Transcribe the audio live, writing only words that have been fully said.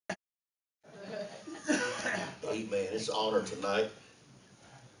Amen. It's an honor tonight.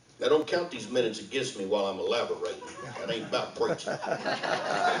 Now don't count these minutes against me while I'm elaborating. That ain't about preaching.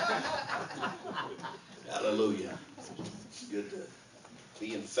 Hallelujah. It's good to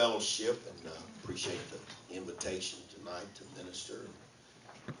be in fellowship, and appreciate the invitation tonight to minister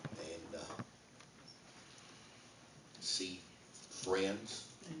and see friends.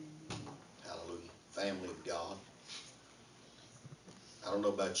 Hallelujah. Family of God. I don't know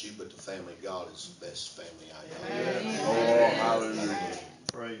about you, but the family of God is the best family I know. Amen. Oh, hallelujah.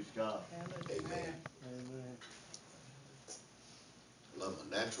 Praise God. Amen. Amen. I love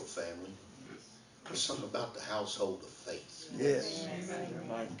my natural family. There's something about the household of faith. Yes.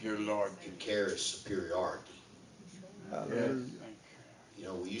 Thank you, Lord. It carries superiority. Hallelujah. You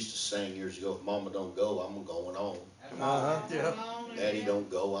know, we used to sing years ago, if Mama don't go, I'm going on. Yeah. Daddy don't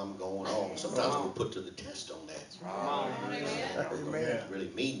go, I'm going on. Sometimes we're put to the test on that. Amen. If you really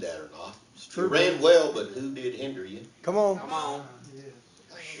mean that or not. It's You true. ran well, but who did hinder you? Come on. Come on.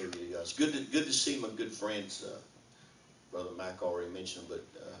 It's good to see my good friends. Brother Mac already mentioned, but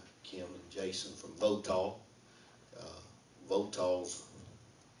Kim and Jason from Votal. Votal's,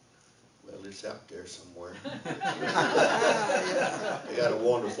 well, it's out there somewhere. They got a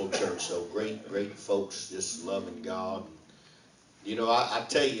wonderful church, so great folks just loving God. You know, I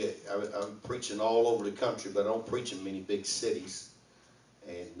tell you, I'm preaching all over the country, but I don't preach in many big cities.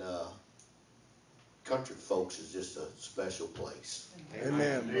 And country folks is just a special place.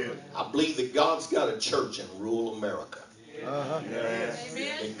 Amen. I believe that God's got a church in rural America. Yes.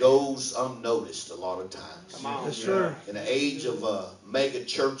 It goes unnoticed a lot of times. Yes, sir. In the age of mega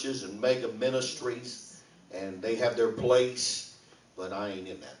churches and mega ministries, and they have their place, but I ain't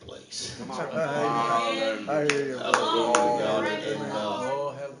in that place. I hear you. Hallelujah to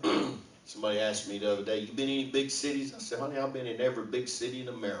God. And somebody asked me the other day, you been in any big cities? I said, honey, I've been in every big city in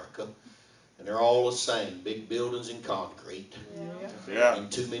America. And they're all the same, big buildings in concrete. Yeah.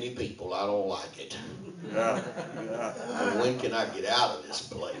 And too many people. I don't like it. Yeah. Yeah. And when can I get out of this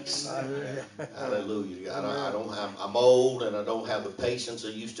place? I hear you. Hallelujah. I'm old, and I don't have the patience I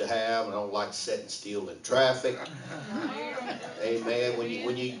used to have, and I don't like sitting still in traffic. Amen.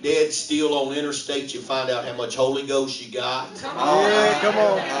 When you dead still on interstate, you find out how much Holy Ghost you got. Yeah, come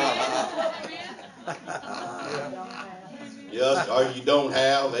on. Yes, or you don't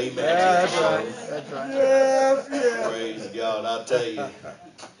have. Amen. That's right. That's right. Yes. Praise God. I tell you,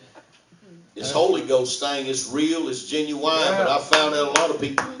 this Holy Ghost thing is real, it's genuine, but I found out a lot of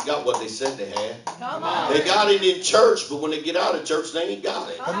people got what they said they had. They got it in church, but when they get out of church, they ain't got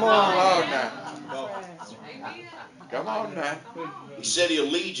it. Come on. Come on now. He said he'll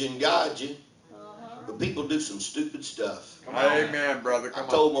lead you and guide you, but people do some stupid stuff. Amen, brother. I Come on.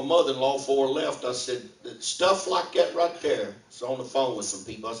 told my mother-in-law before I left, I said, stuff like that right there, it's on the phone with some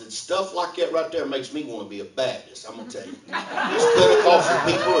people, I said, stuff like that right there makes me want to be a Baptist, I'm going to tell you. These Pentecostal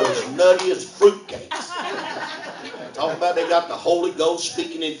people are as nutty as fruitcakes. Talking about they got the Holy Ghost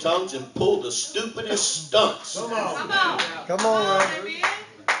speaking in tongues and pull the stupidest stunts. Come on, man.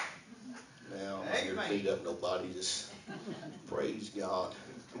 Now, I'm not here to beat up nobody, just praise God.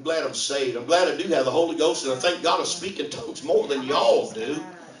 I'm glad I'm saved. I'm glad I do have the Holy Ghost, and I thank God I speak in tongues more than y'all do.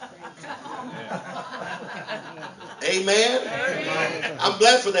 Amen. I'm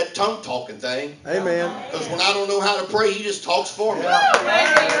glad for that tongue talking thing. Amen. Because when I don't know how to pray, he just talks for me.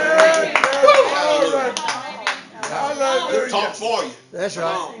 He'll talk for you. That's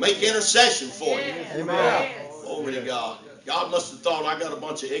right. Make intercession for you. Amen. Glory to God. God must have thought I got a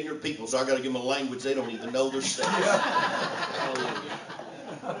bunch of ignorant people, so I got to give them a language they don't even know they're saying. Hallelujah.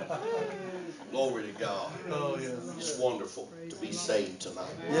 Glory to God. It's wonderful to be saved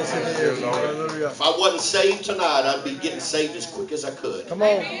tonight. Yes, it is. Hallelujah. If I wasn't saved tonight, I'd be getting saved as quick as I could. Come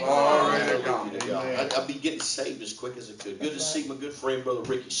on. Hallelujah to God. I'd be getting saved as quick as I could. Good to see my good friend, Brother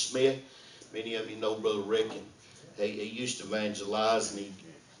Ricky Smith. Many of you know Brother Rick, and he used to evangelize, and he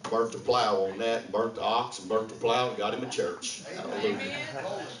burnt the plow on that, and burnt the ox, and burnt the plow, and got him a church. Hallelujah.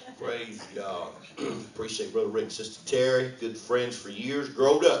 Praise God. Appreciate Brother Rick and Sister Terry, good friends for years,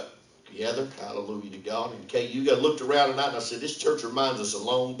 growed up together. Hallelujah to God. And Kay, you got looked around tonight, and I said, this church reminds us of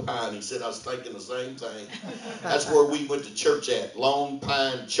Lone Pine. He said, I was thinking the same thing. That's where we went to church at, Lone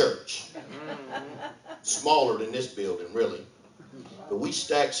Pine Church. Smaller than this building, really. But we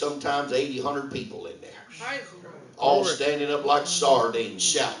stacked sometimes 80, 100 people in there. All standing up like sardines,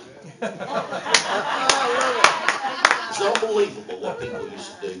 shouting. It's unbelievable what people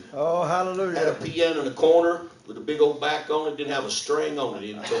used to do. Oh, Had a hallelujah. piano in the corner with a big old back on it, didn't have a string on it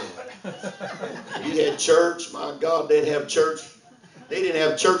in turn. You had church, my God, they'd have church. They didn't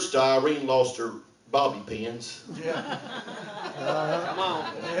have church till Irene lost her bobby pins. Come on.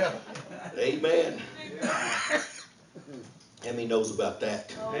 Amen. How many knows about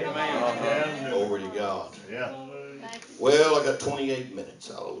that? Amen. Glory to God. Yeah. Well, I got 28 minutes.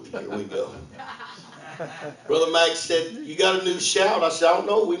 Hallelujah. Here we go. Brother Max said, you got a new shout? I said, I don't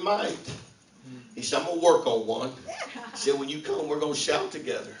know. We might. He said, I'm going to work on one. He said, when you come, we're going to shout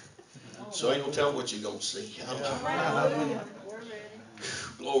together. So I ain't going to tell what you're going to see. Hallelujah.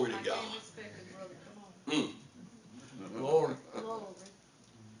 Glory to God. Glory.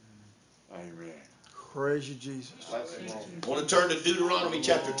 Amen. Praise you, Jesus. I want to turn to Deuteronomy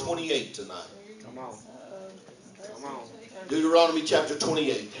chapter 28 tonight. Come on. Come on. Deuteronomy chapter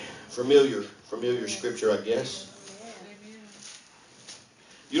 28. Familiar scripture, I guess.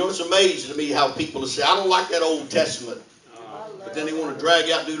 You know, it's amazing to me how people say, I don't like that Old Testament. But then they want to drag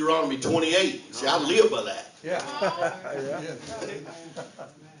out Deuteronomy 28 and say, I live by that. Yeah.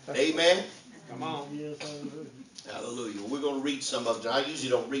 Amen. Come on. Hallelujah. We're going to read some of it. I usually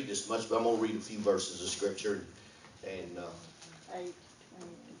don't read this much, but I'm going to read a few verses of scripture. And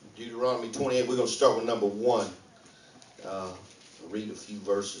Deuteronomy 28, we're going to start with number 1. Read a few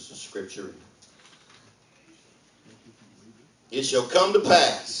verses of scripture. It shall come to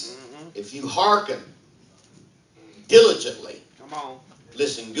pass, if you hearken diligently, Come on.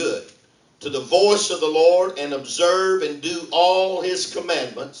 listen good, to the voice of the Lord, and observe and do all his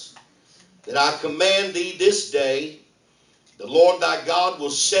commandments, that I command thee this day, the Lord thy God will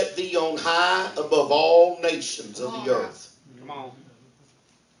set thee on high above all nations of the earth. Come on.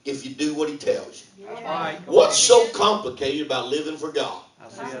 If you do what he tells you. That's right. What's so complicated about living for God?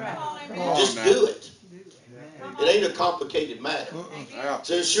 Just do it. It ain't a complicated matter. Yeah.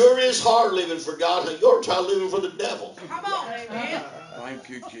 So it sure is hard living for God. You ought to try living for the devil. Come on. Thank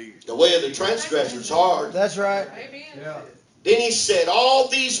you, Jesus. The way of the transgressor is hard. That's right. Amen. Then he said, all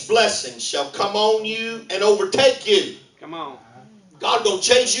these blessings shall come on you and overtake you. Come on. God gonna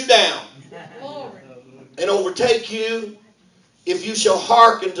chase you down Glory. and overtake you if you shall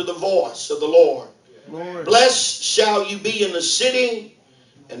hearken to the voice of the Lord. Glory. Blessed shall you be in the city,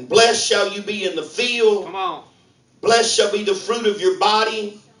 and blessed shall you be in the field. Come on. Blessed shall be the fruit of your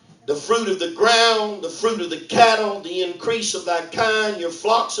body, the fruit of the ground, the fruit of the cattle, the increase of thy kind, your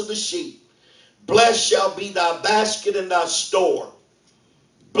flocks of the sheep. Blessed shall be thy basket and thy store.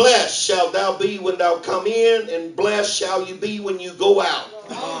 Blessed shalt thou be when thou come in, and blessed shall you be when you go out.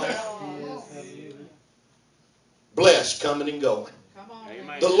 Blessed coming and going. Come on.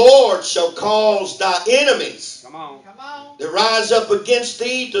 Amen. The Lord shall cause thy enemies Come on. Come on. that rise up against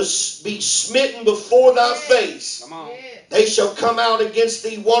thee to be smitten before thy face. Come on. Yes. They shall come out against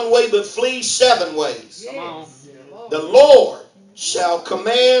thee one way, but flee 7 ways. Come on. The Lord shall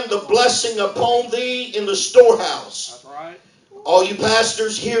command the blessing upon thee in the storehouse. That's right. All you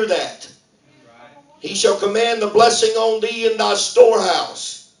pastors, hear that. He shall command the blessing on thee in thy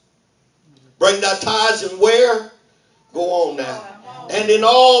storehouse. Bring thy tithes and where? Go on now. And in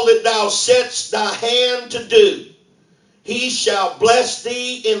all that thou settest thy hand to do, he shall bless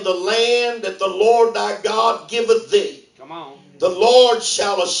thee in the land that the Lord thy God giveth thee. Come on. The Lord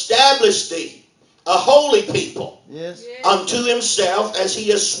shall establish thee a holy people Yes. unto himself, as he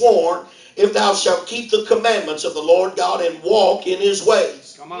has sworn, if thou shalt keep the commandments of the Lord God and walk in his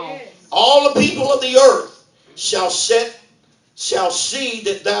ways. Come on. All the people of the earth shall see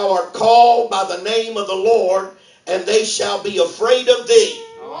that thou art called by the name of the Lord, and they shall be afraid of thee.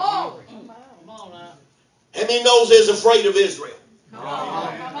 Glory. Come on now. How many knows they was afraid of Israel? Come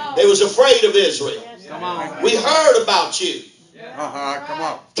on. They was afraid of Israel. Come on. We heard about you. Come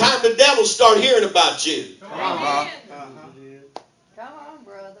on. Time the devil start hearing about you. Uh-huh. Come on,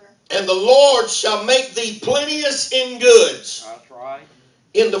 brother. And the Lord shall make thee plenteous in goods, That's right.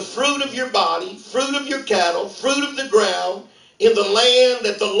 in the fruit of your body, fruit of your cattle, fruit of the ground, in the land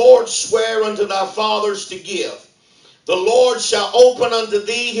that the Lord sware unto thy fathers to give. The Lord shall open unto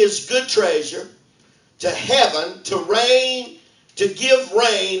thee his good treasure to heaven, to give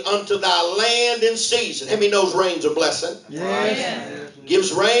rain unto thy land in season. How many knows rain's a blessing? Yes.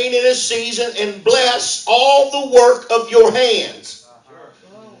 Gives rain in his season, and bless all the work of your hands.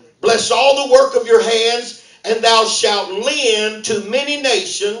 Bless all the work of your hands, and thou shalt lend to many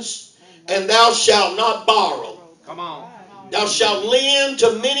nations, and thou shalt not borrow. Come on. Thou shalt lend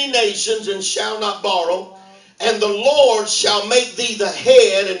to many nations, and shalt not borrow. And the Lord shall make thee the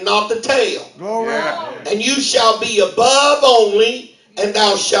head and not the tail. Glory. Yeah. And you shall be above only, and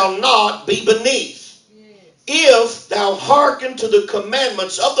thou shalt not be beneath. If thou hearken to the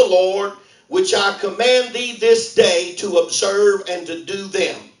commandments of the Lord, which I command thee this day to observe and to do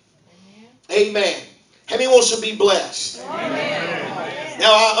them. Amen. How many wants to be blessed? Amen.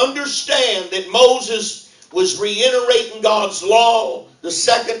 Now I understand that Moses was reiterating God's law the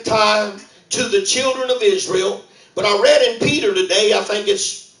second time to the children of Israel, But I read in Peter today, I think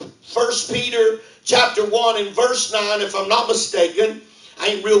it's 1 Peter chapter 1 and verse 9, if I'm not mistaken. I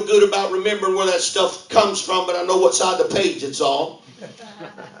ain't real good about remembering where that stuff comes from, but I know what side of the page it's on.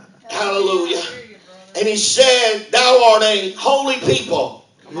 Hallelujah. And he said, thou art a holy people,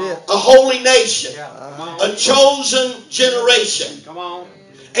 a holy nation, a chosen generation,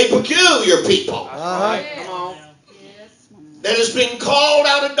 a peculiar people, that has been called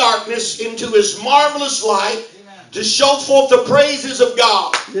out of darkness into his marvelous light to show forth the praises of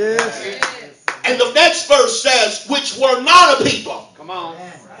God. And the next verse says, which were not a people.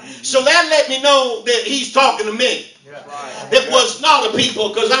 So that let me know that he's talking to me. That was not a people,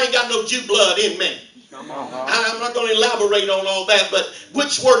 because I ain't got no Jew blood in me. I'm not going to elaborate on all that, but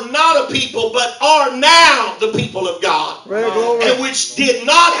which were not a people, but are now the people of God. And which did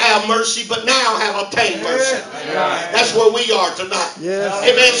not have mercy, but now have obtained mercy. That's where we are tonight.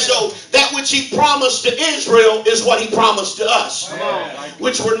 Amen. So that which he promised to Israel is what he promised to us.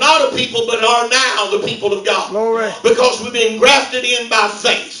 Which were not a people, but are now the people of God. Because we've been grafted in by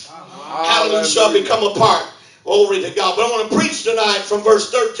faith. Hallelujah. Shall become a part. Glory to God. But I want to preach tonight from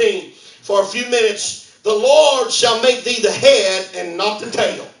verse 13 for a few minutes. The Lord shall make thee the head and not the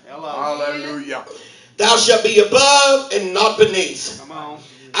tail. Hallelujah. Thou shalt be above and not beneath.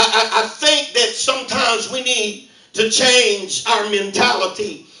 I think that sometimes we need to change our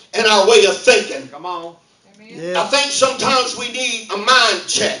mentality and our way of thinking. I think sometimes we need a mind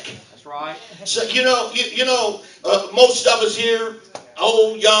check. That's right. So most of us here,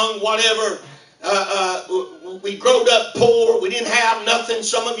 old, young, whatever, we growed up poor. We didn't have nothing.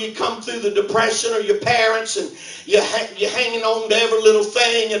 Some of you come through the depression, or your parents, and you're hanging on to every little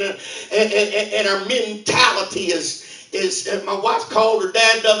thing. And our mentality is. My wife called her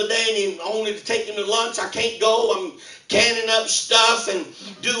dad the other day, and he only to take him to lunch. I can't go. I'm canning up stuff and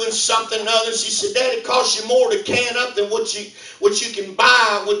doing something other. She said, "Dad, it costs you more to can up than what you can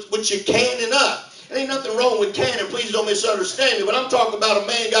buy what you're canning up." There ain't nothing wrong with canning, please don't misunderstand me, but I'm talking about a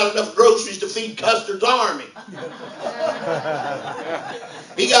man got enough groceries to feed Custer's army.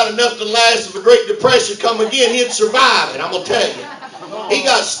 He got enough to last if the Great Depression come again, he'd survive it, I'm going to tell you. He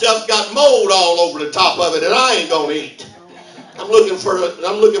got stuff, got mold all over the top of it that I ain't going to eat. I'm looking for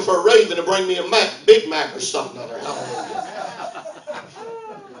a raven to bring me a Big Mac or something other.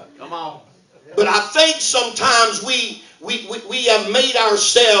 Come on. But I think sometimes we have made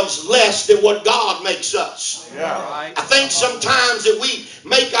ourselves less than what God makes us. I think sometimes that we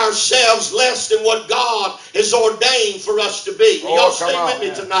make ourselves less than what God has ordained for us to be. Y'all stay with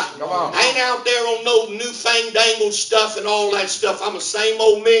me tonight. I ain't out there on no newfangled stuff and all that stuff. I'm the same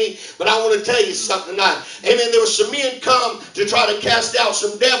old me, but I want to tell you something tonight. Amen. There were some men come to try to cast out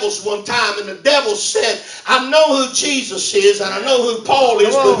some devils one time, and the devil said, I know who Jesus is, and I know who Paul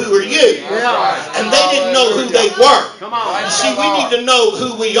is, but who are you? And they didn't know who they were. See, we need to know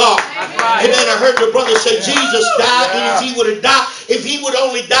who we are. And then I heard the brother say, Jesus died, and if he would have died, if he would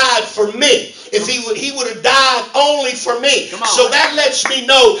only died for me, if he would have died only for me. So that lets me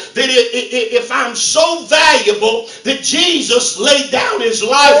know that if I'm so valuable that Jesus laid down his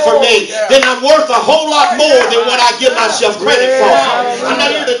life for me, then I'm worth a whole lot more than what I give myself credit for. I'm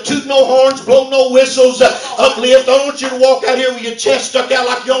not here to toot no horns, blow no whistles, uplift. I don't want you to walk out here with your chest stuck out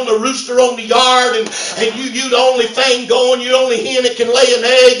like you're on the rooster on the yard, and you the only thing going, you're the only hen that can lay an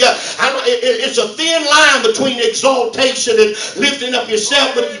egg. It's a thin line between exaltation and lifting up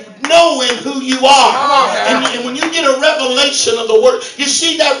yourself, but knowing who you are. And when you get a revelation of the word, you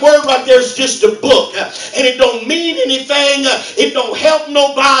see that word right there is just a book, and it don't mean anything, it don't help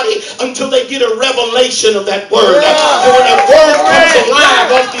nobody until they get a revelation of that word. And when that word comes alive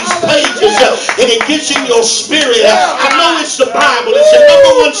on these pages and it gets in your spirit, I know it's the Bible, it's the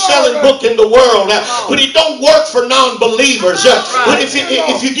 #1 selling book in the world, but it don't work for non-believers. But if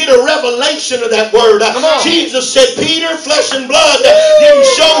you get a revelation of that word, Jesus said, Peter, flesh and blood didn't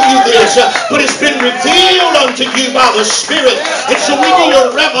show you this, but it's been revealed unto you by the Spirit. And so we need a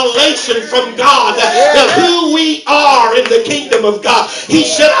revelation from God that who we are in the kingdom of God. He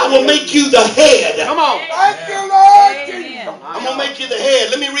said, I will make you the head. Come on. Thank you, Lord. I'm going to make you the head.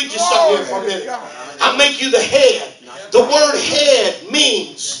 Let me read you something here for a minute. I'll make you the head. The word head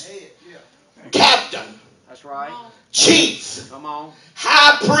means captain. That's right. Chief. Come on.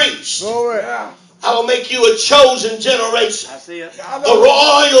 High priest. Glory. I will make you a chosen generation. I see it. A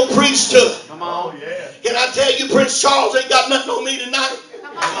royal priesthood. Come on. Can I tell you, Prince Charles ain't got nothing on me tonight?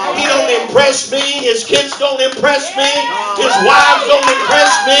 He don't impress me. His kids don't impress me. His wives don't impress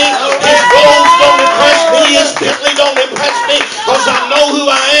me. His Rolls don't impress me. His Bentley don't impress me, because I know who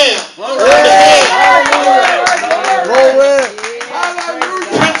I am. I'm the head.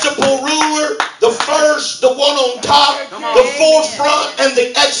 Principal ruler, the first, the one on top. forefront and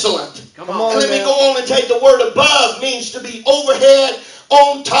the excellent. Come on, And let me man. go on and take the word above means to be overhead,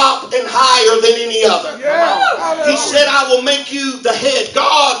 on top, and higher than any other. He said, I will make you the head.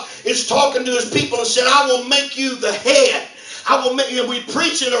 God is talking to his people and said, I will make you the head. I will make you. We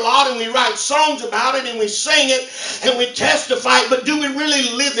preach it a lot and we write songs about it and we sing it and we testify it, but do we really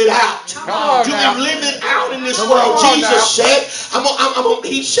live it out? Do we live it out in this world? Jesus said,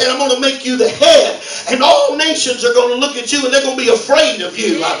 he said, I'm going to make you the head, and all nations are going to look at you and they're going to be afraid of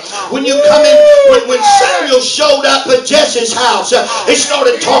you. When you come in, when Samuel showed up at Jesse's house, they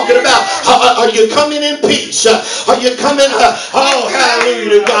started talking about, are you coming in peace? Are you coming? Oh,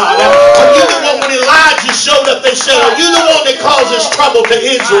 hallelujah to God. Are you the one? When Elijah showed up, they said, are you the one that causes trouble to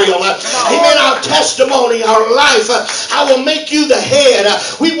Israel? Amen. Our testimony, our life, I will make you the head.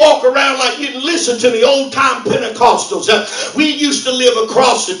 We walk around like, you listen to me, old time Pentecostals. We used to live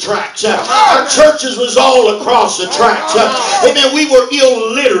across the tracks. Our churches was all across the tracks. Amen. We were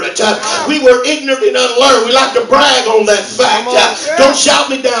illiterate. We were ignorant and unlearned. We like to brag on that fact. Don't shout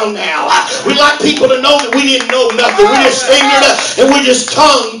me down now. We like people to know that we didn't know nothing. We're just ignorant and we're just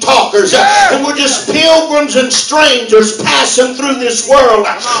tongue talkers. And we're just pilgrims and strangers passing through this world.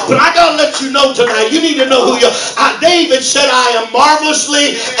 But I gotta let you know tonight, you need to know who you are. David said, I am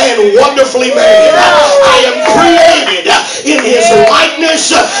marvelously and wonderfully made. I am created in his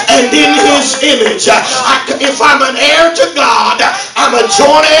likeness and in his image. If I'm an heir to God, I'm a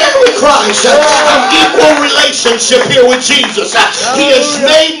joint heir with Christ. I'm equal relationship here with Jesus. He has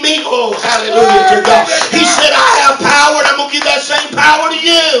made me, oh hallelujah to God. He said, I have power and I'm going to give that same power to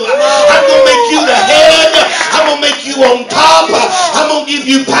you. I'm going to make you the head. I'm going to make you on top. I'm going to give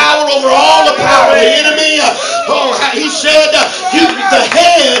you power over all the power of the enemy. Oh, he said, the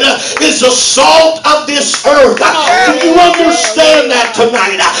head is the salt of this earth. Do you understand that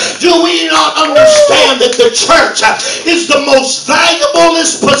tonight? Do we not understand that the church is the most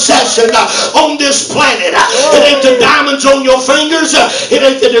valuablest possession on this planet? It ain't the diamonds on your fingers. It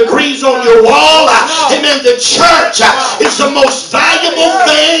ain't the degrees on your wall. Amen. The church is the most valuable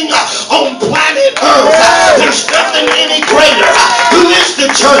thing on planet earth. There's nothing any greater. Who is the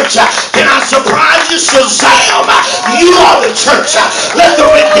church? Can I surprise you? Shazam! You are the church. Let the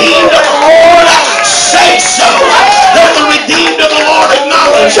redeemed of the Lord say so. Let the redeemed of the Lord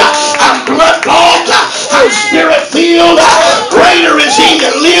acknowledge, I'm blood bought, I'm spirit filled. Greater is he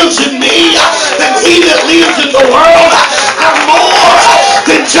that lives in me than he that lives in the world. I'm more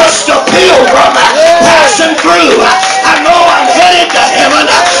than just a pilgrim passing through. I know I'm headed to heaven,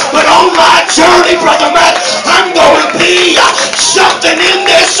 but on my journey, Brother Matt, I'm going to be something in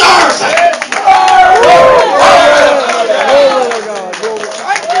this earth.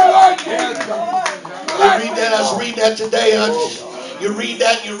 I was reading that today. You read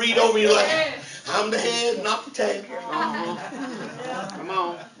that, you read over, you're like, I'm the head, not the tail. Come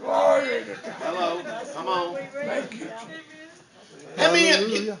on. Hello. Come on. Thank you. I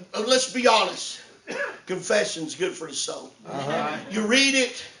mean, let's be honest. Confession's good for the soul. You read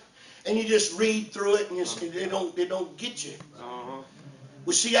it, and you just read through it, and they don't get you.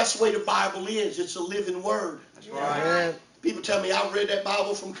 Well, see, that's the way the Bible is. It's a living word. That's right. People tell me I've read that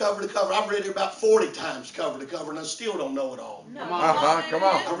Bible from cover to cover. I've read it about 40 times cover to cover, and I still don't know it all. Come on. Come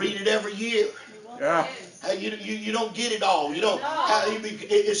on. I read it every year. Yeah. You don't get it all. You don't.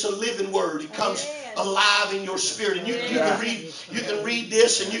 It's a living word. It comes alive in your spirit, and you can read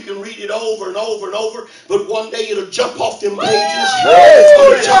this and you can read it over and over and over. But one day it'll jump off them pages. It's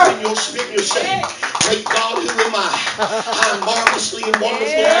going to jump in your spirit, and you'll say, "Great God, who am I? I'm marvelously and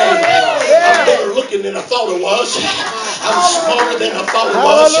wonderfully made. I'm better looking than I thought I was. I'm smarter than I thought I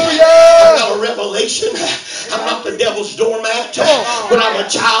was. I got a revelation. I'm not the devil's doormat, but I'm a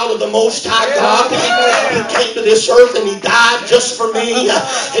child of the Most High God. He came to this earth and he died just for me.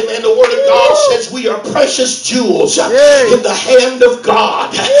 Amen. The Word of God says we are precious jewels in the hand of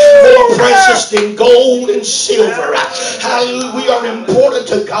God, more precious than gold and silver. Hallelujah. We are important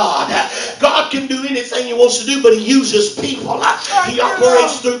to God. God can do anything he wants to do, but he uses people. He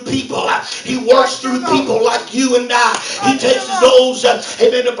operates through people. He works through people like you and I. He takes those,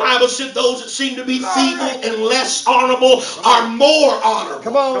 amen, the Bible said those that seem to be feeble and less honorable are more honorable.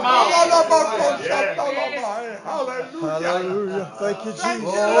 Come on. Hallelujah. Thank you,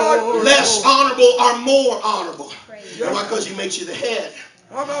 Jesus. Less honorable are more honorable. Why? Because he makes you the head.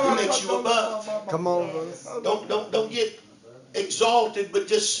 He makes you above. Come on, brother. Don't get exalted, but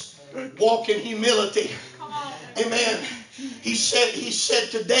just walk in humility. Amen. He said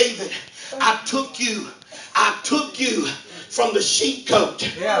to David, I took you from the sheepcote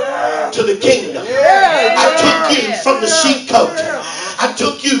to the kingdom. I took you from the sheepcote. I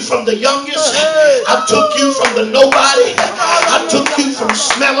took you from the youngest. I took you from the nobody. I took you from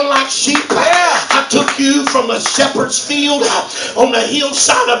smelling like sheep. I took you from a shepherd's field on the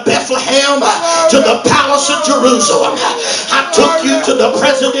hillside of Bethlehem to the palace of Jerusalem. I took you to the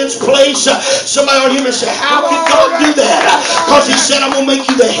president's place. Somebody will hear me say, how can God do that? Because he said, I'm going to make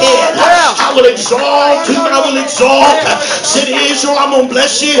you the head. I will exalt you and I will exalt. Said Israel, I'm going to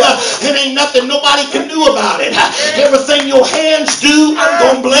bless you. And ain't nothing nobody can do about it. Everything your hands do, I'm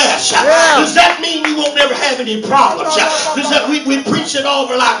going to bless. Does that mean you won't never have any problems? Does that we preach it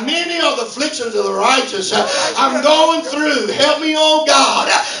over like many are the afflictions of the righteous. I'm going through. Help me, oh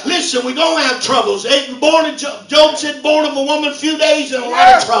God. Listen, we're going to have troubles. Job said, born of a woman, few days and a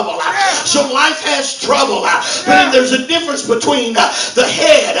lot of trouble. So life has trouble. But there's a difference between the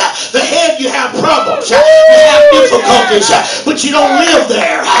head. The head, you have problems. You have difficulties. But you don't live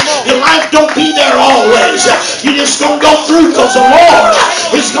there. Your life don't be there always. You're just going to go through because the Lord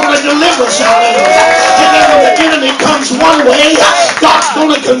is going to deliver us out of it. And then when the enemy comes one way, God's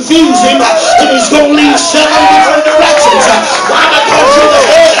going to confuse him and he's going to lead 7 different directions. Why? Because you're the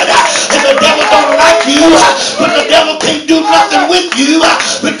head. And the devil don't like you, but the devil can't do nothing with you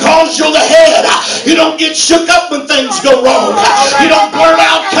because you're the head. You don't get shook up when things go wrong. You don't blurt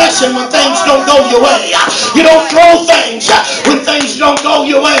out cussing when things don't go your way. You don't throw things when things don't go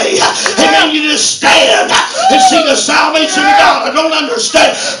your way. And then you just stand and see the salvation of God. I don't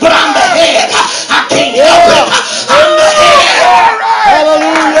understand, but I'm the head. I can't help it. I'm the head.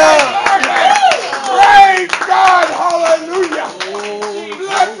 Hallelujah. Praise God. Hallelujah.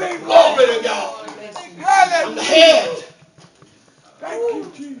 Blessing, Lord. Glory to God. I'm the Hallelujah. head. Thank you,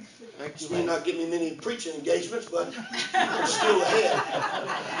 Jesus. You're not giving me many preaching engagements, but I'm still the head.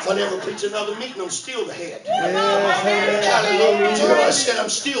 If I never preach another meeting, I'm still the head. Hallelujah. I said I'm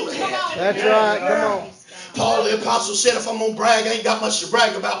still the head. That's right. Come on. Paul the apostle said, if I'm going to brag, I ain't got much to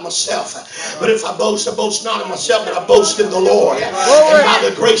brag about myself. But if I boast not in myself, but I boast in the Lord. And by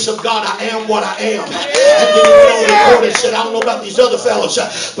the grace of God, I am what I am. And then he went on the report and said, I don't know about these other fellows,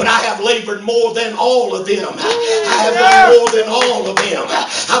 but I have labored more than all of them. I have done more than all of them.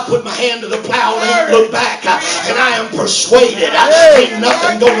 I put my hand to the plow and ain't looked back. And I am persuaded ain't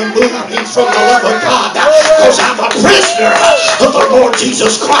nothing going to move me from the love of God. Because I'm a prisoner of the Lord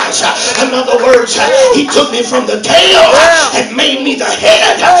Jesus Christ. In other words, he took me from the tail and made me the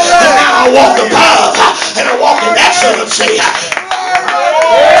head. And now I walk above and I walk in excellency.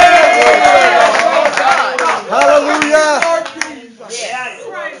 Hallelujah.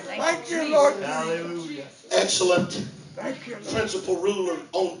 Thank you, Lord. Hallelujah. Excellent Thank you, Lord. principal ruler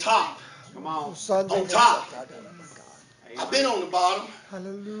on top. Come on. On top. I've been on the bottom.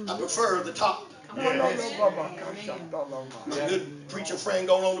 Hallelujah. I prefer the top. My good preacher friend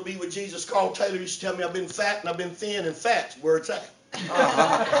going on to be with Jesus, Carl Taylor, used to tell me I've been fat and I've been thin, and fat's where it's at.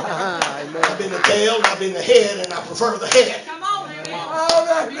 I've been the tail and I've been the head, and I prefer the head. Come on,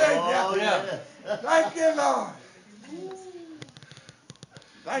 Hallelujah. Thank you, Lord.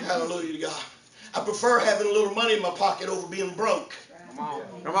 Thank you. Hallelujah to God. I prefer having a little money in my pocket over being broke. Come on.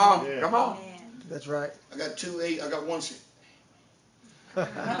 Come on. Come on. That's right. I got 2.8. I got 1 cent.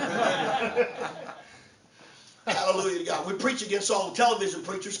 Hallelujah to God. We preach against all the television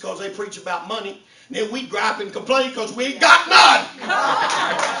preachers because they preach about money. And then we gripe and complain because we ain't got none. Come on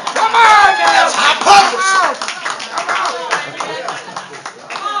now. That's high purpose.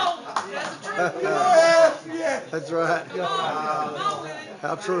 Yes, yes. That's right.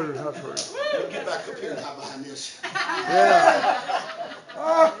 How true. How true. Get back up here and hide behind this. Yeah.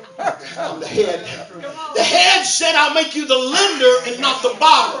 I'm the head. The head said, I'll make you the lender and not the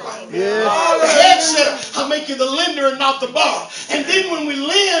borrower. Yes. The head said, I'll make you the lender and not the borrower. And then when we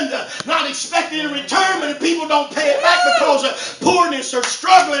lend, not expecting a return, and people don't pay it back because of poorness or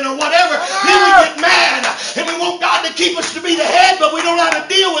struggling or whatever, then we get mad. And we want God to keep us to be the head, but we don't know how to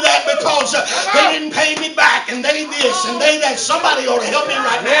deal with that because they didn't pay me back, and they this, and they that. Somebody ought to help me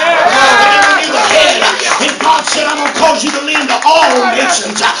right now. And the head. And God said, I'm going to cause you to lend to all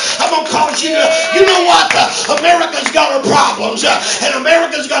nations. I'm going to cause you to, you know what? America's got her problems, and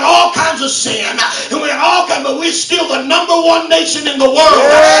America's got all kinds of sin, and we got all kinds, but we're still the #1 nation in the world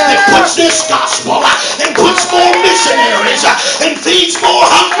that puts this gospel and puts more missionaries and feeds more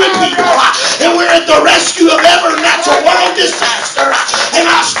hungry people, and we're at the rescue of every natural world disaster. And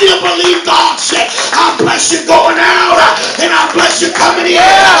I still believe God said, I'll bless you going out, and I'll bless you coming in,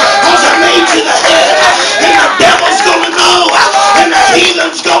 because I made you the head, and the devil's going to know, and the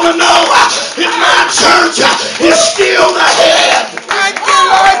heathen's going to know that my church is still the head. Thank you,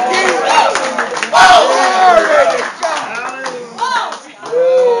 Lord Jesus. Glory to God.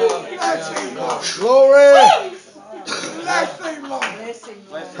 Glory. Bless thee, Lord.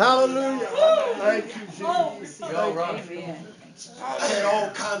 Hallelujah. Thank you, Jesus. Amen. I had all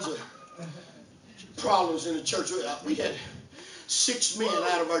kinds of problems in the church. We had 6 men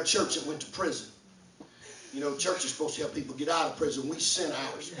out of our church that went to prison. You know, church is supposed to help people get out of prison. We sent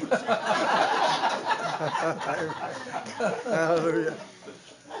ours. Hallelujah.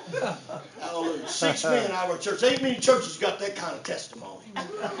 Hallelujah. 6 men out of our church. Ain't many churches got that kind of testimony.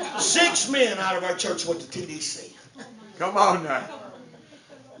 6 men out of our church went to TDC. Come on now.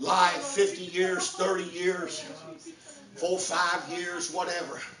 Life, 50 years, 30 years, 4, 5 years,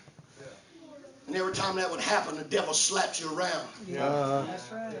 whatever. And every time that would happen, the devil slaps you around.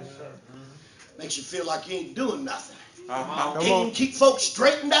 That's right. Makes you feel like you ain't doing nothing. Uh-huh. Can't even keep folks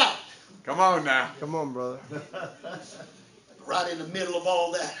straightened out. Come on now. Come on, brother. Right in the middle of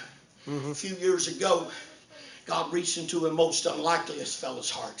all that, a few years ago, God reached into the most unlikeliest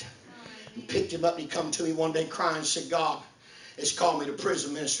fella's heart and picked him up, and he come to me one day crying and said, God, it's called me to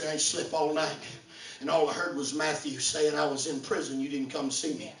prison ministry. I ain't slept all night. And all I heard was Matthew saying I was in prison. You didn't come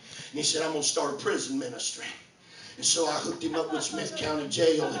see me. And he said, I'm going to start a prison ministry. And so I hooked him up with Smith County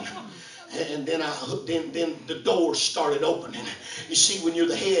Jail, and then then the doors started opening. You see, when you're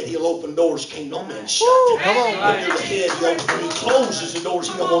the head, he'll open doors can't no man shut. Come on. When you're the head, when he closes the doors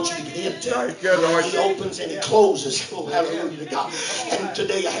he don't want you to get into. He opens and he closes. Oh, hallelujah to God. And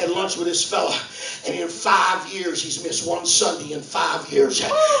today I had lunch with this fella, and in 5 years he's missed one Sunday in 5 years.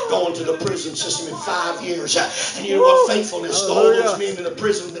 Going to the prison system in 5 years. And you know what faithfulness to all those men in the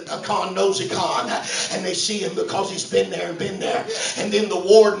prison, a con knows a con. And they see him because he's been there and been there. And then the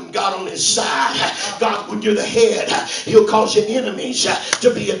warden got on his side. God, when you're the head, he'll cause your enemies to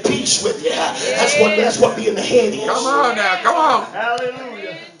be at peace with you. That's what being the head is. Come on now. Come on.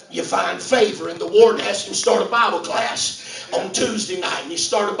 Hallelujah. You find favor, and the warden asked him to start a Bible class on Tuesday night, and he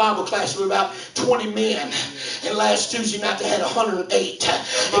started a Bible class with about 20 men, and last Tuesday night they had 108. They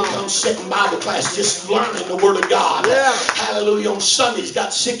come sit in Bible class just learning the Word of God. Hallelujah. On Sundays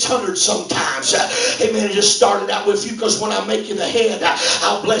got 600 sometimes. Amen. I just started out with you because when I make you the head,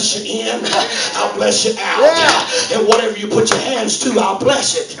 I'll bless you in, I'll bless you out, and whatever you put your hands to, I'll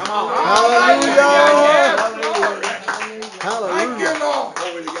bless it. Come on. Hallelujah. Thank you, Lord.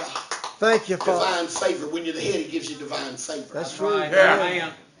 Glory to God. Thank you, Father. Divine favor. When you're the head, he gives you divine favor. That's right.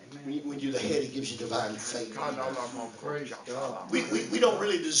 Yeah. When you're the head, he gives you divine favor. Praise God. We don't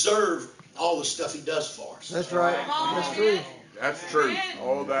really deserve all the stuff he does for us. That's right. That's true. That's true.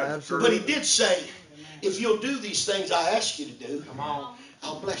 Oh, that's true. But he did say, if you'll do these things I ask you to do,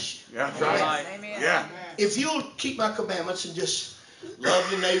 I'll bless you. That's right. Amen. Yeah. If you'll keep my commandments and just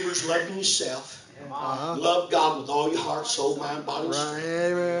love your neighbors, love yourself, love God with all your heart, soul, mind, body, and Right. strength.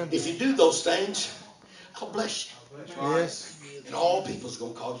 Amen. If you do those things, I'll bless you. Yes. And all people's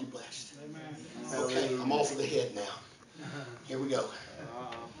going to call you blessed. Okay, I'm off of the head now. Here we go.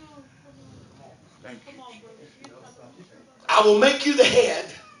 Thank you. I will make you the head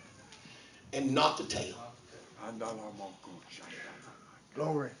and not the tail.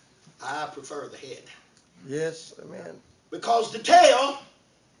 Glory. I prefer the head. Yes. Amen. Because the tail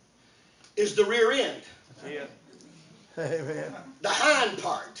is the rear end. Amen. The hind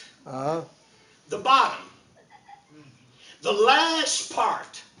part. Uh-huh. The bottom. The last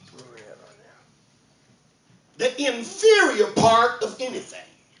part. The inferior part of anything.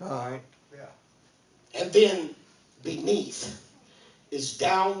 Uh-huh. And then beneath is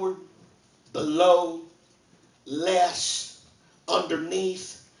downward, below, less,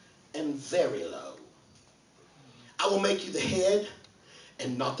 underneath, and very low. I will make you the head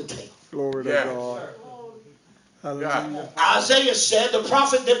and not the tail. Glory to God. Hallelujah. Isaiah said the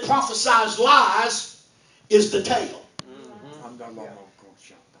prophet that prophesies lies is the tail.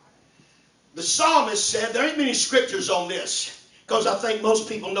 The psalmist said, there ain't many scriptures on this because I think most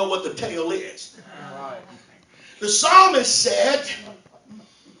people know what the tail is. The psalmist said,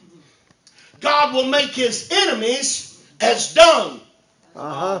 God will make his enemies as dung.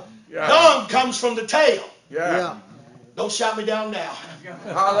 Uh-huh. Dung comes from the tail. Yeah. Don't shout me down now.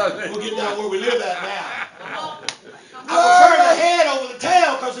 Hallelujah. We'll get down where we live at now. I prefer the head over the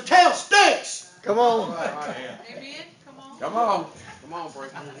tail because the tail stinks. Come on. Amen. Come on.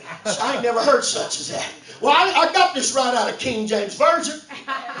 I ain't never heard such as that. Well, I got this right out of King James Version.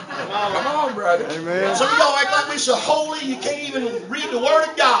 Come on, brother. Amen. Some of y'all act like we're so holy you can't even read the Word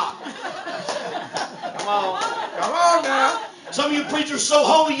of God. Come on now. Some of you preachers so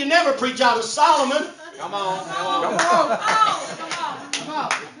holy you never preach out of Solomon. Come on.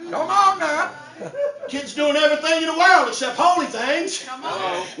 Come on now. Kids doing everything in the world except holy things.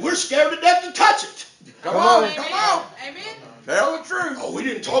 We're scared to death to touch it. Come on. Come on. Amen. Tell the truth. Oh, we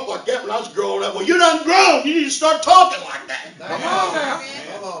didn't talk like that when I was growing up. Well, you done grown. You need to start talking like that. Come on now.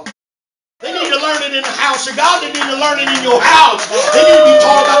 it in the house of God. They need to learn it in your house. They need to be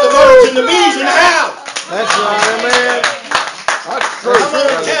taught about the birds and the bees in the house. That's right, amen. That's true. I'm going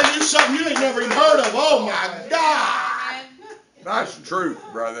to tell you something you ain't never even heard of. Oh, my God. That's truth,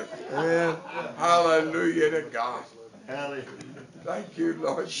 brother. Amen. Hallelujah to God. Thank you,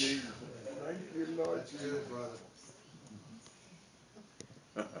 Lord Jesus. Thank you, Lord Jesus.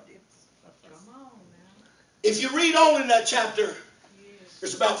 If you read on in that chapter,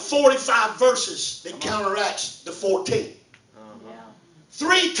 there's about 45 verses that counteracts the 14.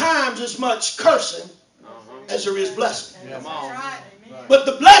 3 times as much cursing as there is blessing. But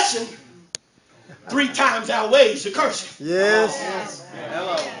the blessing 3 times outweighs the cursing. Yes.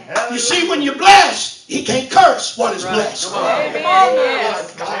 You see, when you're blessed, he can't curse what is blessed.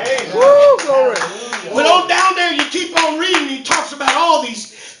 Woo, glory. But on down there, you keep on reading, he talks about all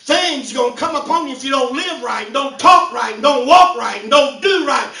these things going to come upon you if you don't live right, and don't talk right, and don't walk right, and don't do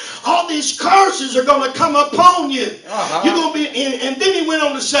right. All these curses are going to come upon you. You're going to be, and then he went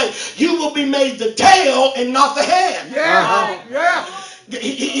on to say, you will be made the tail and not the head. Yeah.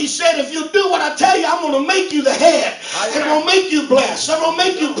 He said, if you do what I tell you, I'm going to make you the head. And I'm going to make you blessed. I'm going to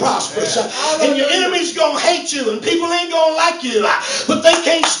make you prosperous. And your enemies going to hate you. And people ain't going to like you. But they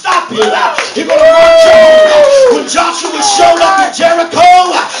can't stop you. You're going to march on. When Joshua showed up at Jericho,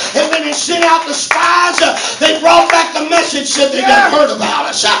 and when he sent out the spies, they brought back the message, said they done heard about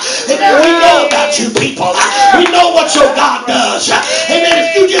us. And we know about you people. We know what your God does. And then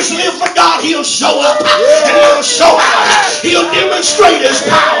if you just live for God, he'll show up. And he'll show out. He'll demonstrate his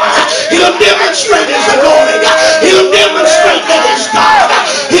power. He'll demonstrate his anointing. He'll demonstrate that he's God.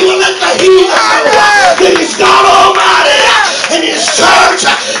 He will let the heathen know that he's God Almighty. And his church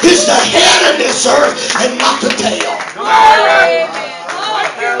is the head of this earth and not the tail.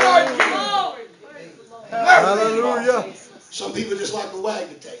 Hallelujah. Some people just like to wag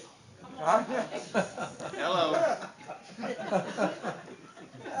the tail. Hello.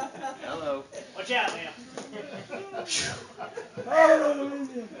 Hello. Watch out now.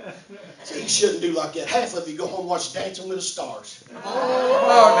 See, you shouldn't do like that. Half of you go home and watch Dancing with the Stars.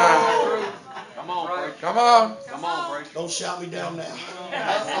 Oh, Come on, preacher. Come on. Come on, preacher. Don't shout me down now.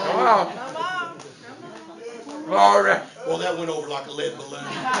 Come on. Glory. Well, that went over like a lead balloon.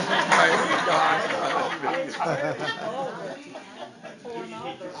 Thank God.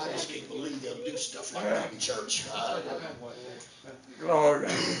 I just can't believe they'll do stuff like that in church. Glory.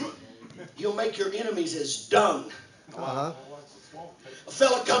 You'll make your enemies as dung. Uh-huh. A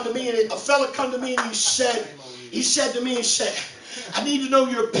fella come to me and he said to me, I need to know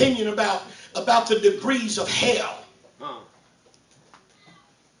your opinion about the degrees of hell.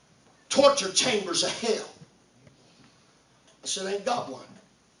 Torture chambers of hell. I said, I ain't got one.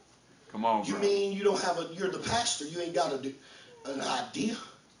 Come on, You brother. mean you don't have you're the pastor, you ain't got an idea? I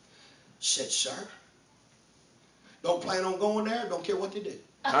said, sir, don't plan on going there, don't care what they do.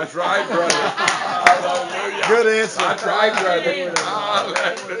 That's right, brother. Hallelujah. Good answer. That's right, brother.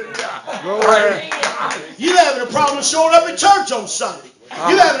 Hallelujah. Glory. You having a problem showing up at church on Sunday.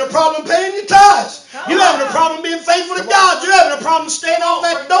 You having a problem paying your tithes. You having a problem being faithful to God. You're having a problem staying off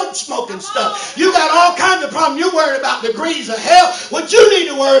that dope smoking stuff. You got all kinds of problems. You're worried about degrees of hell. What you need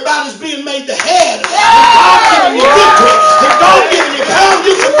to worry about is being made the head. And God giving you victory. And God giving you power.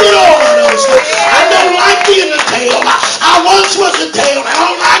 You forget all that other stuff. I don't like being the tail. I once was the tail. I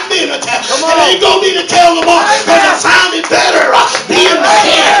don't like being the tail. And I ain't going to be the tail no more. Because I find it better being the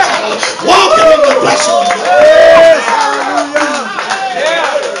head. Walking in the blessing of God. Yes, hallelujah.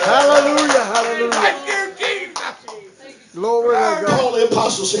 Hallelujah, hallelujah. Thank you, Jesus. Glory to God. Call the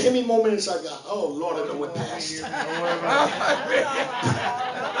apostle, say, how many more minutes I got? Oh, Lord, I done went past.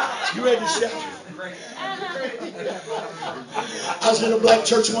 You ready to shout? I was in a black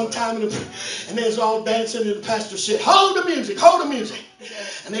church one time, and they was all dancing, and the pastor said, hold the music, hold the music.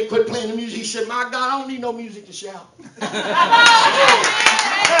 And they quit playing the music. He said, my God, I don't need no music to shout.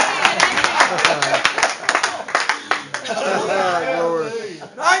 Glory.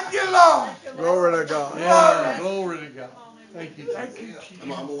 Thank you, Lord. Glory to God. Yeah, glory to God. Thank you. Thank you, Jesus. I'm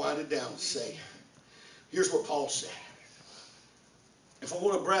going to wind it down and say, here's what Paul said. If I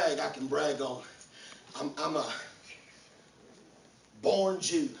want to brag, I can brag on. I'm a born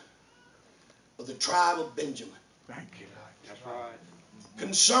Jew of the tribe of Benjamin. Thank you, Lord. That's right.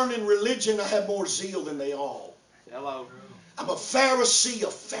 Concerning religion, I have more zeal than they all. Hello. I'm a Pharisee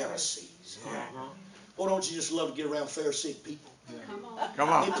of Pharisees. Why don't you just love to get around Pharisee people? Come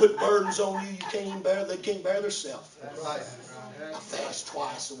They on. put burdens on you can't even bear. They can't bear themselves. I fast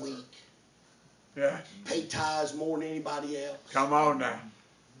twice a week. Yes. Pay tithes more than anybody else. Come on now.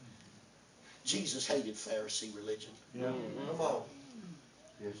 Jesus hated Pharisee religion. Yeah. Come on.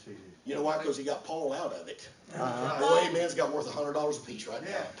 Yes, he did. You know why? Because he got Paul out of it. Uh-huh. Boy, amen's got worth $100 a piece right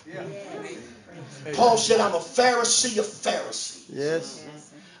now. Yeah. Paul said, I'm a Pharisee of Pharisees. Yes.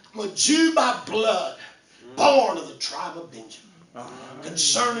 I'm a Jew by blood, born of the tribe of Benjamin.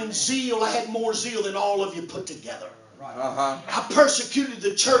 Concerning zeal, I had more zeal than all of you put together. I persecuted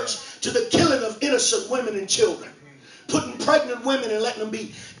the church to the killing of innocent women and children, putting pregnant women and letting them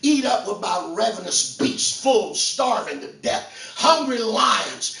be eat up by ravenous beasts, full, starving to death, hungry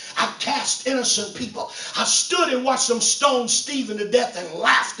lions. I cast innocent people. I stood and watched them stone Stephen to death and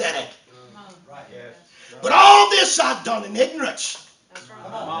laughed at it. But all this I've done in ignorance.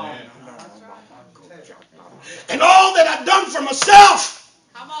 And all that I've done for myself,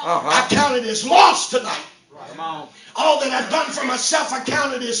 I counted as lost tonight. All that I've done for myself, I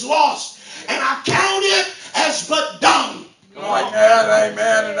counted as lost. And I count it as but done. Amen,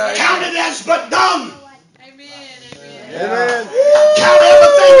 amen, and amen. Count it as but done. Amen. Count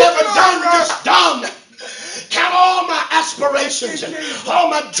everything ever done just done. Count all my aspirations and all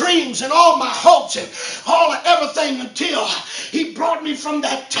my dreams and all my hopes and all of everything until he brought me from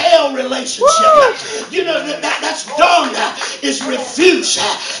that tail relationship. You know, that's dung is refuse,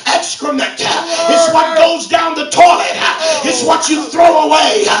 excrement. It's what goes down the toilet. It's what you throw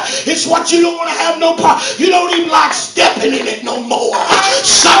away. It's what you don't want to have no part. You don't even like stepping in it no more.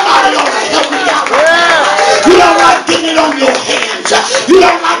 Somebody ought to help me out. You don't like getting it on your hands. You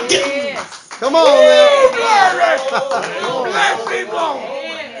don't like getting. Come on now. Bless him, Lord.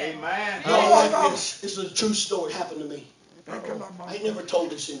 Amen. I like this. This is a true story. Happened to me. I ain't never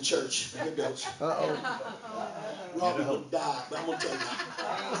told this in church. Here goes. Uh-oh. Robbie would die, but I'm going to tell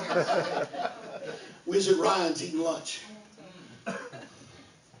you. We was at Ryan's eating lunch. And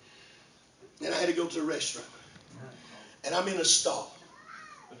I had to go to the restroom. And I'm in a stall.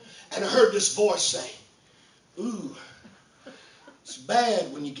 And I heard this voice say, ooh, it's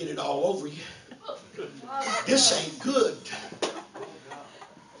bad when you get it all over you. This ain't good.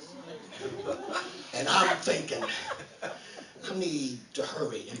 And I'm thinking, I need to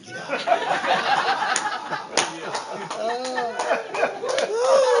hurry and get out of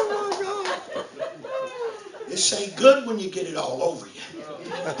here. This ain't good when you get it all over you.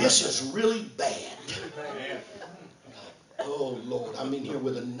 This is really bad. Oh, Lord, I'm in here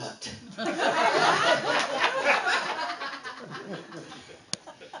with a nut.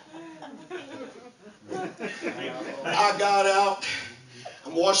 I got out.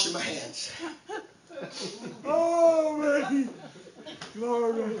 I'm washing my hands. Oh, man.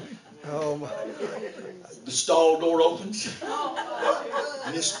 Glory. Oh my. The stall door opens.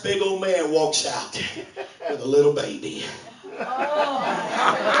 And this big old man walks out with a little baby. Getting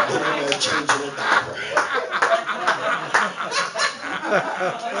there changing a diaper.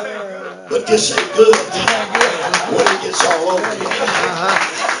 But this ain't good when it gets all over you.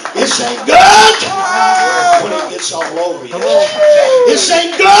 This ain't good when it gets all over you. This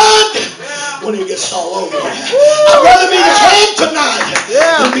ain't good when it gets all over you. I'd rather be the head tonight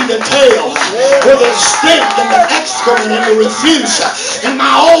than be the tail. With the stink and the excrement and the refuse in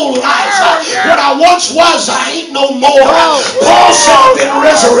my old life. What I once was, I ain't no more. Paul said I've been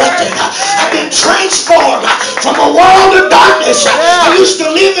resurrected. I've been transformed from a world of darkness. I used to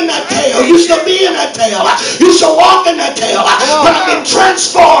live in that tail. Used to be in that tail. Used to walk in that tail. But I've been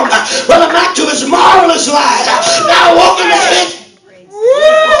transformed. Brother Mac to his marvelous light. Now I walk in the head.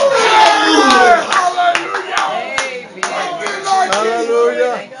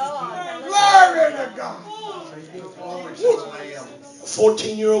 Hallelujah. Glory to God. A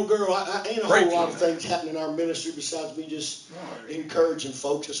 14-year-old girl. I ain't a whole lot of things happening in our ministry besides me just encouraging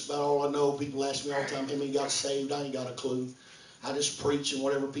folks. That's about all I know. People ask me all the time, how many got saved? I ain't got a clue. I just preach, and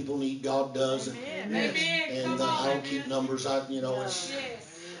whatever people need, God does. And I don't keep numbers. It's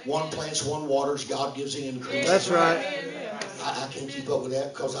one plants, one waters. God gives the increase. That's right. I can't keep up with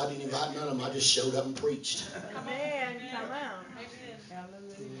that because I didn't invite none of them. I just showed up and preached.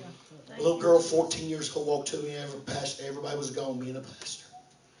 A little girl, 14 years old, walked to me. Everybody was gone, me and the pastor.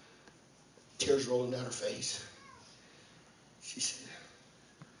 Tears rolling down her face. She said,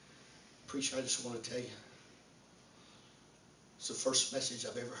 preacher, I just want to tell you, it's the first message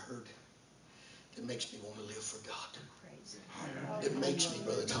I've ever heard that makes me want to live for God. It makes me,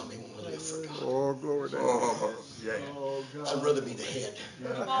 Brother Tommy, want to live for God. Oh, glory to God. Oh, yeah. I'd rather be the head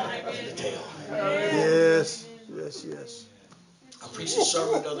than the tail. Yes. Yes, yes. I preached a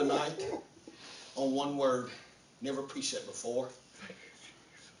sermon the other night on one word. Never preached that before.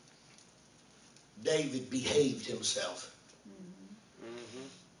 David behaved himself.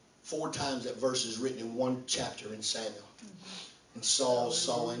 4 times that verse is written in one chapter in Samuel. And Saul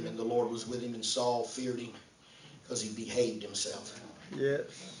saw him, and the Lord was with him, and Saul feared him because he behaved himself. Yes.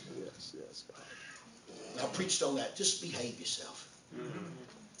 Yes. Yes. And I preached on that. Just behave yourself.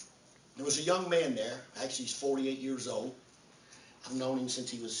 There was a young man there. Actually, he's 48 years old. I've known him since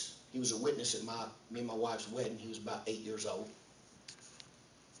he was a witness at me and my wife's wedding. He was about 8 years old.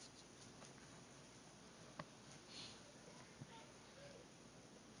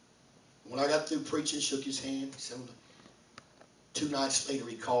 When I got through preaching, shook his hand. He said, 2 nights later,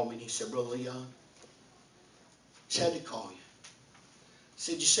 he called me and he said, Brother Leon, just had to call you. He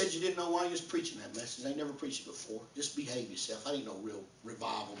said, you said you didn't know why you was preaching that message. I never preached it before. Just behave yourself. I didn't know real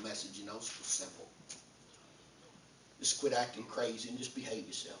revival message, you know. It's simple. Just quit acting crazy and just behave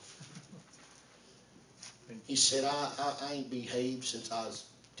yourself. He said, I ain't behaved since I was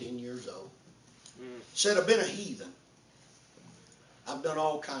 10 years old. He said, I've been a heathen. I've done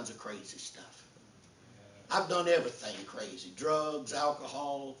all kinds of crazy stuff. I've done everything crazy. Drugs,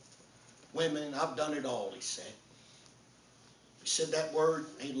 alcohol, women. I've done it all, he said. He said that word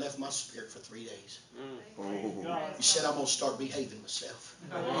ain't left my spirit for 3 days. He said, I'm going to start behaving myself.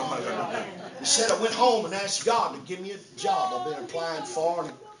 He said, I went home and asked God to give me a job I've been applying for, and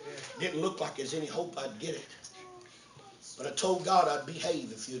it didn't look like there's any hope I'd get it. But I told God I'd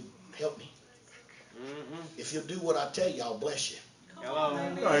behave if you'd help me. If you'll do what I tell you, I'll bless you.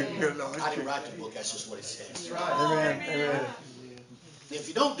 Thank you, Lord. I didn't write the book, that's just what it says. Amen. Amen. If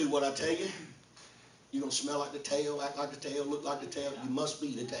you don't do what I tell you, you're going to smell like the tail, act like the tail, look like the tail. You must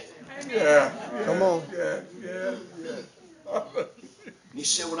be the tail. Yeah. Come on. Yeah. And he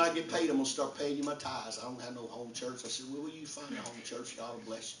said, when I get paid, I'm going to start paying you my tithes. I don't have no home church. I said, well, will you find a home church? God will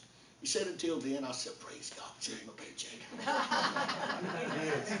bless you. He said, until then, I said, praise God. Send him a paycheck.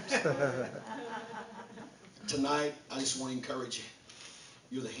 Tonight, I just want to encourage you.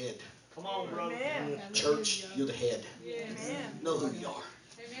 You're the head. Come on, brother. Church, you're the head. Amen. Know who you are.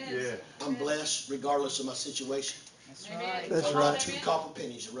 Amen. I'm blessed regardless of my situation. Amen. That's I bought right. 2 copper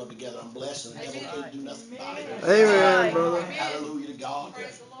pennies to rub together. I'm blessed and the devil can't do nothing about it. Amen, brother. Hallelujah to God.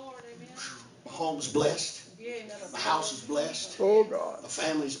 Praise the Lord. Amen. My home's blessed. Yes. My house is blessed. Oh, God. My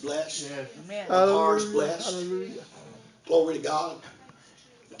family's blessed. Amen. My car's Hallelujah. blessed. Hallelujah. Glory to God.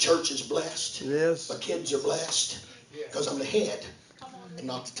 The church is blessed. Yes. My kids are blessed because I'm the head and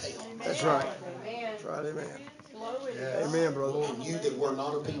not the tail. That's right. That's right. Amen. Amen, brother. And you that were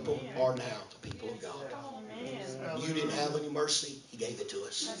not a people are now the people of God. You didn't have any mercy, he gave it to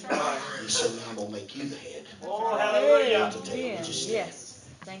us. He said, now I'm going to make you the head. Oh, hallelujah. Not the tail. Amen. Just stand. Yes.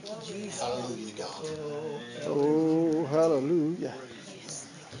 Thank you, Jesus. Hallelujah to God. Oh, hallelujah. Yes.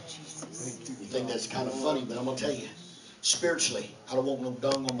 Thank you, Jesus. You think that's kind of funny, but I'm going to tell you, spiritually, I don't want no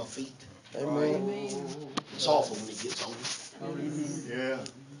dung on my feet. Amen. It's awful when he gets on you. Yeah.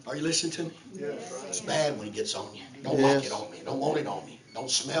 Are you listening to me? It's bad when he gets on you. Don't Yes. like it on me. Don't want it on me. Don't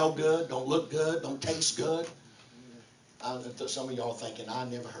smell good. Don't look good. Don't taste good. Some of y'all thinking, I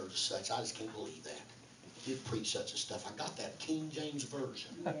never heard of such. I just can't believe that. He'd preach such a stuff. I got that King James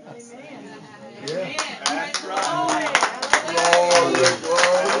Version. That's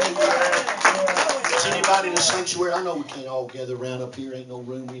Is anybody in the sanctuary? I know we can't all gather around up here. Ain't no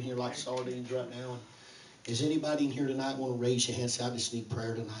room in here like sardines right now. Is anybody in here tonight want to raise your hand and say, I just need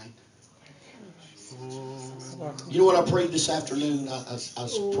prayer tonight? You know what I prayed this afternoon? I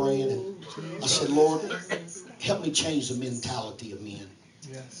was praying and I said, Lord, help me change the mentality of men.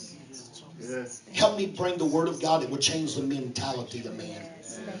 Yes. Help me bring the word of God that will change the mentality of man.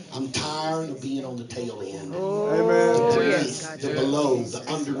 I'm tired of being on the tail end. Amen. The beneath, the below, the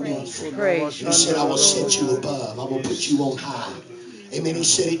underneath. Praise He said, I will set you above. I will put you on high. Amen. He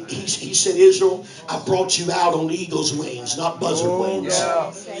said, Israel, I brought you out on eagle's wings, not buzzard wings.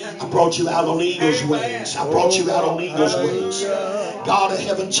 I brought you out on eagle's wings. I brought you out on eagle's wings. God of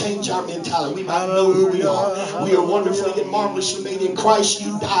heaven, change our mentality. We might know who we are. We are wonderfully and marvelously made in Christ.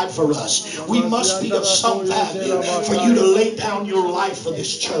 You died for us. We must be of some value for you to lay down your life for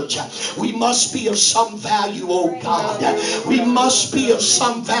this church. We must be of some value, oh God. We must be of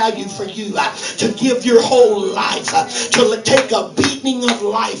some value for you to give your whole life, to take a beating of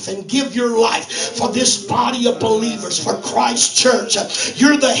life and give your life for this body of believers, for Christ's church.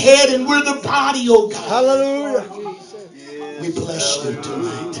 You're the head and we're the body, oh God. Hallelujah. We bless you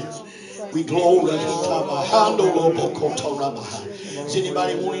tonight. We glorify you. Does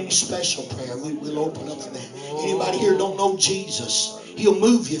anybody want any special prayer? We'll open up for that. Anybody here don't know Jesus? He'll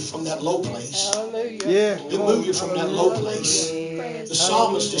move you from that low place. Yeah. He'll move you from that low place. The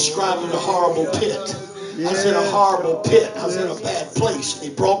psalmist described it a horrible pit. I was in a horrible pit. I was in a bad place. And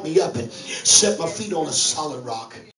he brought me up and set my feet on a solid rock.